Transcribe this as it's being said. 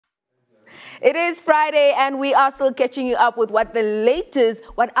It is Friday and we are still catching you up with what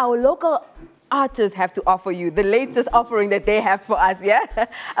our local artists have to offer you, the latest offering that they have for us, yeah?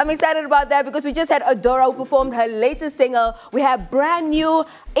 I'm excited about that because we just had Adora who performed her latest single. We have brand new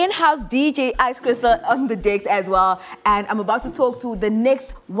in-house DJ Ice Crystal on the decks as well. And I'm about to talk to the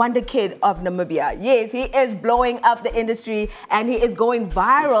next wonder kid of Namibia. Yes, he is blowing up the industry and he is going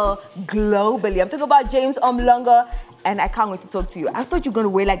viral globally. I'm talking about James OMLONGO. And I can't wait to talk to you. I thought you were going to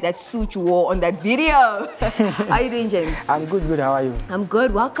wear like that suit you wore on that video. How are you doing, James? I'm good, good. How are you? I'm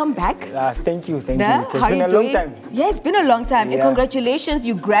good. Welcome back. Thank you, thank you. It's been a long time. Yeah, it's been a long time. Yeah. And congratulations,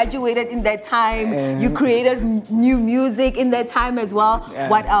 you graduated in that time. You created new music in that time as well. Yeah.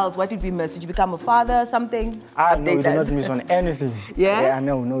 What else? What did we miss? Did you become a father or something? No, you did not miss on anything. Yeah?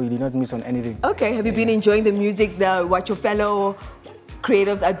 No, you did not miss on anything. Okay, have you been enjoying the music, what your fellow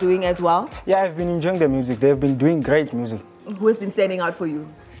creatives are doing as well? Yeah, I've been enjoying the music. They've been doing great music. Who has been standing out for you?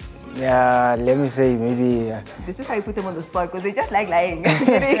 Yeah, let me say maybe... This is how you put them on the spot because they just like lying.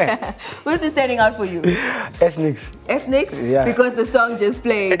 Who's been standing out for you? Ethnics. Ethnics? Yeah. Because the song just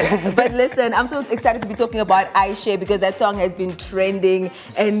played. But listen, I'm so excited to be talking about AISHE because that song has been trending.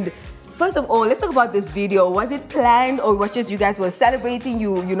 And first of all, let's talk about this video. Was it planned or was just you guys were celebrating?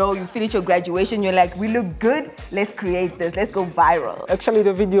 You finished your graduation, you're like, we look good, let's create this, let's go viral. Actually,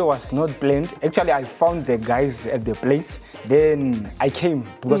 the video was not planned. Actually, I found the guys at the place. Then I came,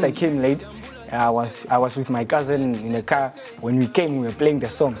 because I came late. I was with my cousin in the car. When we came, we were playing the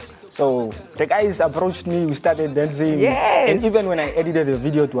song. So the guys approached me, we started dancing. Yes. And even when I edited the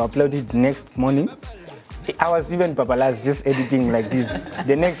video to upload it next morning, I was even paparazzi just editing like this.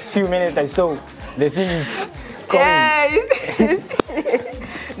 The next few minutes I saw the thing is coming.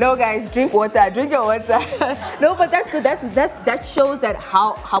 Yes. No guys, drink water, drink your water. No, but that's good. That shows that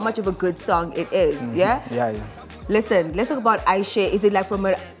how much of a good song it is, yeah? Yeah. Listen, let's talk about AISHE. Is it like from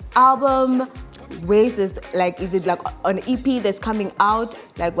an album? Is it like an EP that's coming out?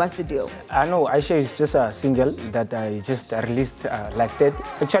 Like, what's the deal? No, AISHE is just a single that I just released like that.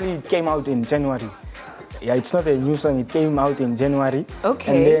 Actually, it came out in January. Yeah, it's not a new song. It came out in January.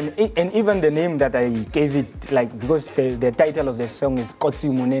 Okay. And even the name that I gave it, like, because the title of the song is Kotsi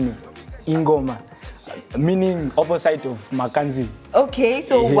Munene Ingoma, meaning opposite of Makanzi. Okay,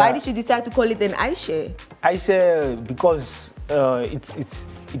 so why did you decide to call it an AISHE? AISHE because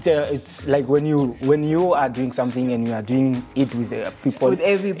it's like when you are doing something and you are doing it with people, with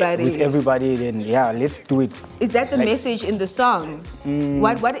everybody, then yeah, let's do it. Is that the message in the song?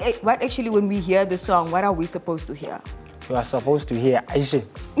 What actually, when we hear the song, what are we supposed to hear? You are supposed to hear AISHE.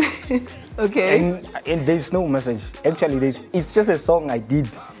 Okay. And there's no message. Actually, it's just a song I did.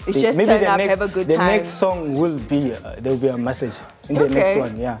 It's just maybe turn up, have a good time. The next song will be, there will be a message in the next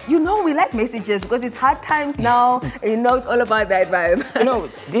one, yeah. You know, we like messages because it's hard times now. And it's all about that vibe.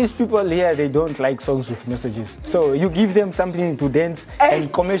 These people here, they don't like songs with messages. So you give them something to dance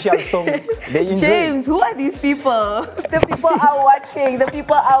and commercial song, they enjoy. James, who are these people? The people are watching. The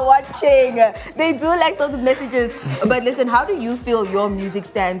people are watching. They do like songs with messages. But listen, how do you feel your music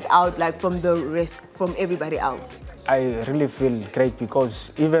stands out like from the rest, from everybody else? I really feel great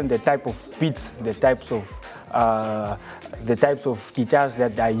because even the type of beats, the types of guitars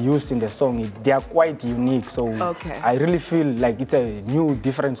that I used in the song, they are quite unique. So I really feel like it's a new,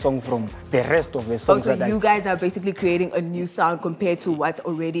 different song from the rest of the songs. So you guys are basically creating a new sound compared to what's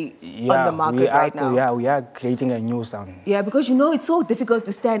already on the market right now. Yeah, we are creating a new sound. Yeah, because it's so difficult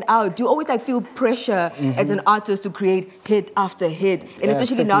to stand out. Do you always feel pressure as an artist to create hit after hit? And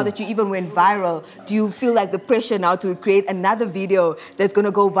especially now that you even went viral, do you feel like the pressure now to create another video that's going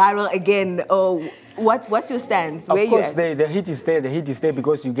to go viral again? Or what's your stance? Of course, the hit is there. The hit is there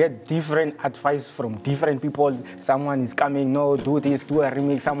because you get different advice from different people. Someone is coming, no, do this, do a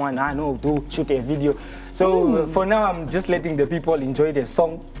remix. Someone, no, shoot a video. So for now, I'm just letting the people enjoy the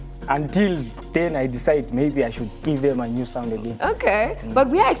song. Until then, I decide maybe I should give them a new sound again. Okay, but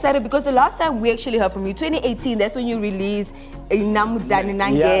we are excited because the last time we actually heard from you, 2018, that's when you released Namudani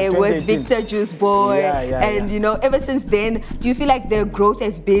Nange with Victor Juice Boy. And ever since then, do you feel like the growth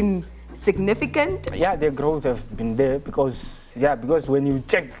has been significant? Yeah, the growth has been there because when you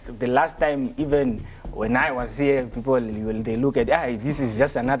check the last time, even when I was here, people, they look at, this is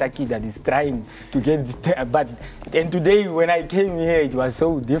just another kid that is trying to get, and today when I came here, it was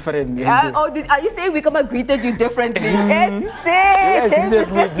so different. Are you saying we come and greeted you differently? It's it. James is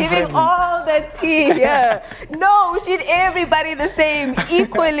just giving all the tea. Yeah. No, we treat everybody the same,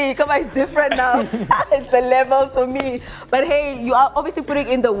 equally. Come on, it's different now. It's the levels for me. But hey, you are obviously putting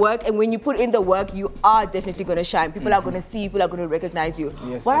in the work, and when you put in the work, you are definitely going to shine. People are going to see, people are going to recognize you.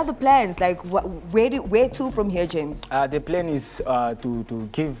 What are the plans? Like, where do where to from here, James? The plan is to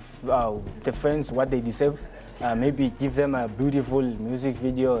give the fans what they deserve. Maybe give them a beautiful music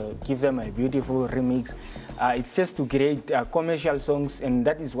video, give them a beautiful remix. It's just to create commercial songs, and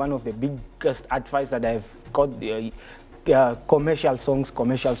that is one of the biggest advice that I've got. Commercial songs,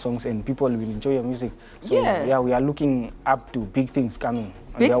 and people will enjoy your music. So yeah, we are looking up to big things coming.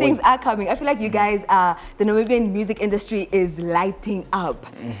 Big things are coming. I feel like you guys, the Namibian music industry is lighting up.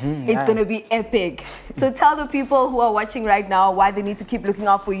 It's going to be epic. So tell the people who are watching right now why they need to keep looking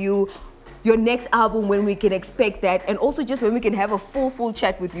out for you, your next album, when we can expect that, and also just when we can have a full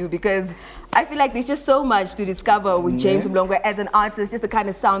chat with you, because I feel like there's just so much to discover with James OMLONGO as an artist, just the kind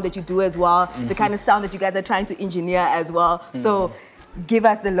of sound that you do as well, the kind of sound that you guys are trying to engineer as well. So give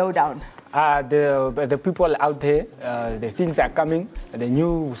us the lowdown. The people out there, the things are coming, the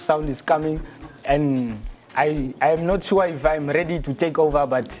new sound is coming, and I am not sure if I'm ready to take over,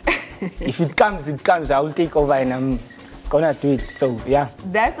 but if it comes, I will take over, and I'm gonna do it. So yeah,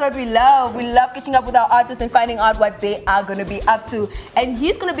 that's what we love. We love catching up with our artists and finding out what they are gonna be up to. And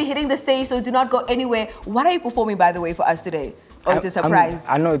he's gonna be hitting the stage, so do not go anywhere. What are you performing, by the way, for us today? Or is it a surprise?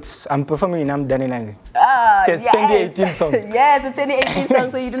 I know I'm performing in Amdanenang. Yes. 2018 song. Yes, the 2018 song.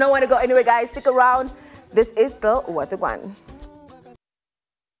 So you do not want to go anywhere, guys. Stick around. This is the What a One.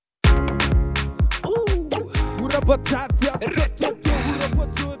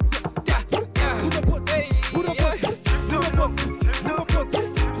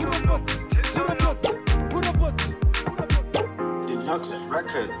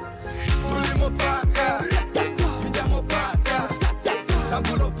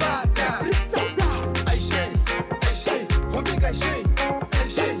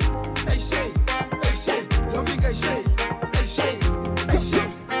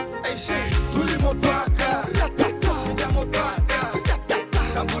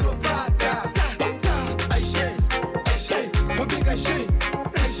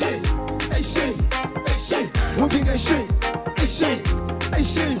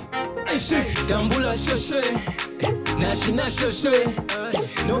 Gambula shoshe, nashina shoshe,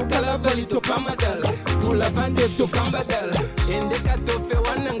 no kalavali to pamadala, pula bande to kambadala, endeka tofe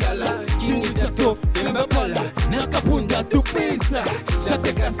wanangala, kingi tofe mbapala, nakapunda tu pisa,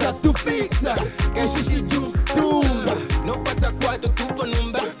 shateka sa tu fixa, kashishi jumba, no pata kwato tupo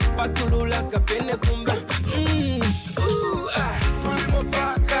numba, patulula kapene kumba.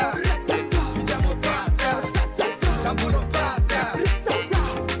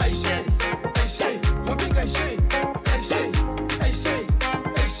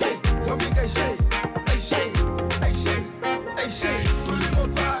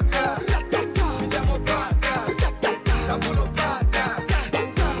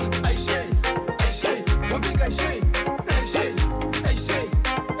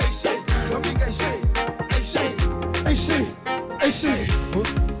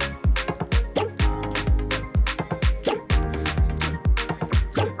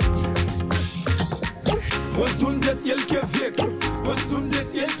 Was doen dit elke week? Was doen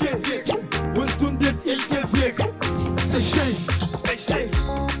dit elke week? Was doen dit elke week? Say,